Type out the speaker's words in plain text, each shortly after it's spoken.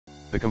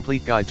The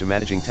complete guide to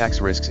managing tax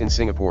risks in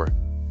Singapore.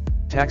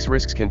 Tax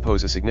risks can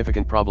pose a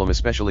significant problem,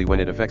 especially when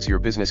it affects your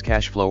business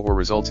cash flow or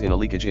results in a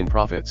leakage in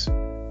profits.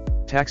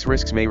 Tax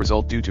risks may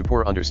result due to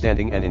poor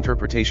understanding and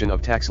interpretation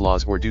of tax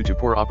laws or due to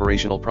poor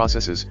operational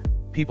processes,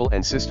 people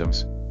and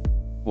systems.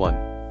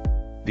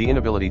 1. The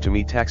inability to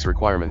meet tax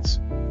requirements.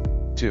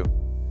 2.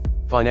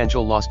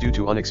 Financial loss due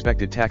to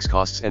unexpected tax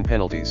costs and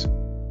penalties.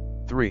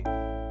 3.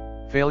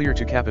 Failure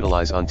to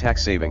capitalize on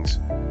tax savings.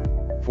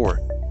 4.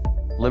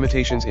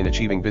 Limitations in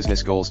achieving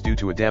business goals due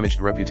to a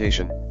damaged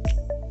reputation.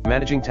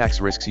 Managing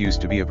tax risks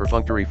used to be a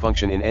perfunctory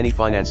function in any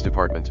finance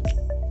department.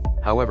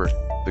 However,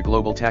 the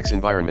global tax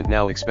environment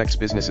now expects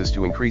businesses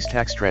to increase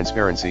tax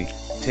transparency,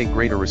 take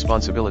greater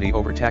responsibility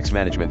over tax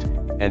management,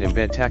 and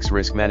embed tax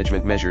risk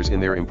management measures in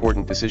their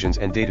important decisions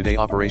and day-to-day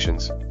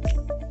operations.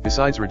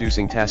 Besides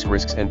reducing tax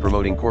risks and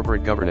promoting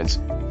corporate governance,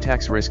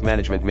 tax risk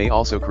management may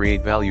also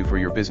create value for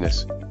your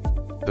business.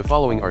 The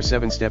following are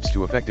 7 steps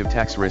to effective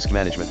tax risk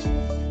management.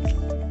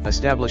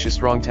 Establish a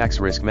strong tax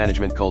risk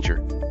management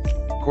culture.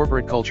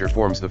 Corporate culture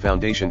forms the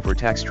foundation for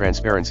tax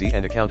transparency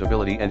and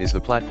accountability and is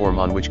the platform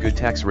on which good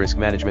tax risk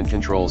management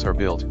controls are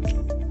built.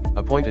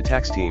 Appoint a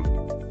tax team.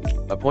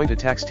 Appoint a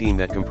tax team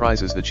that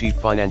comprises the chief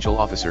financial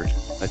officer,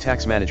 a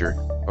tax manager,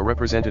 a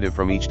representative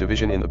from each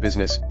division in the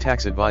business,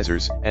 tax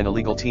advisors, and a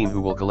legal team who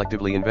will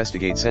collectively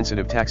investigate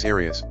sensitive tax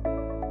areas.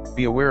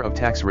 Be aware of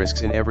tax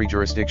risks in every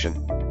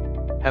jurisdiction.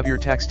 Have your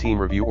tax team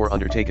review or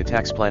undertake a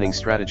tax planning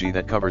strategy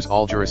that covers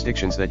all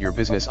jurisdictions that your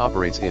business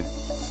operates in.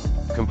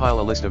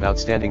 Compile a list of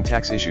outstanding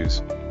tax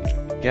issues.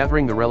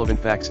 Gathering the relevant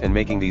facts and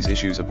making these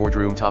issues a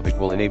boardroom topic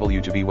will enable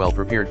you to be well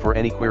prepared for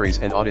any queries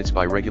and audits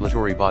by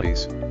regulatory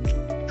bodies.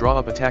 Draw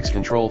up a tax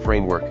control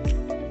framework.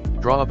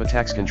 Draw up a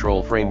tax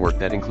control framework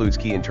that includes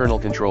key internal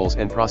controls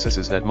and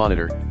processes that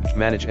monitor,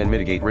 manage and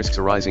mitigate risks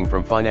arising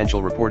from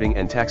financial reporting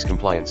and tax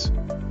compliance.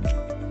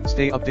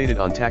 Stay updated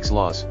on tax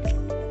laws.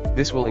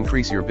 This will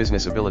increase your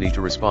business ability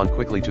to respond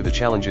quickly to the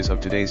challenges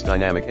of today's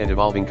dynamic and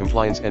evolving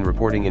compliance and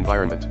reporting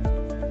environment.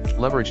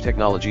 Leverage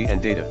technology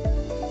and data.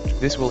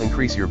 This will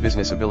increase your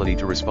business ability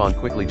to respond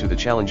quickly to the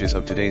challenges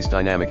of today's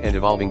dynamic and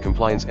evolving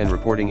compliance and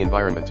reporting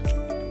environment.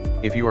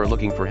 If you are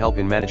looking for help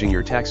in managing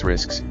your tax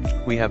risks,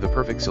 we have the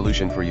perfect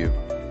solution for you.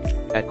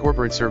 At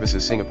Corporate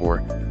Services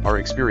Singapore, our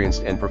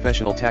experienced and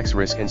professional tax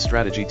risk and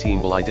strategy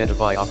team will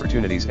identify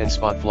opportunities and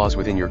spot flaws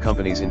within your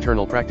company's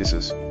internal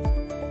practices.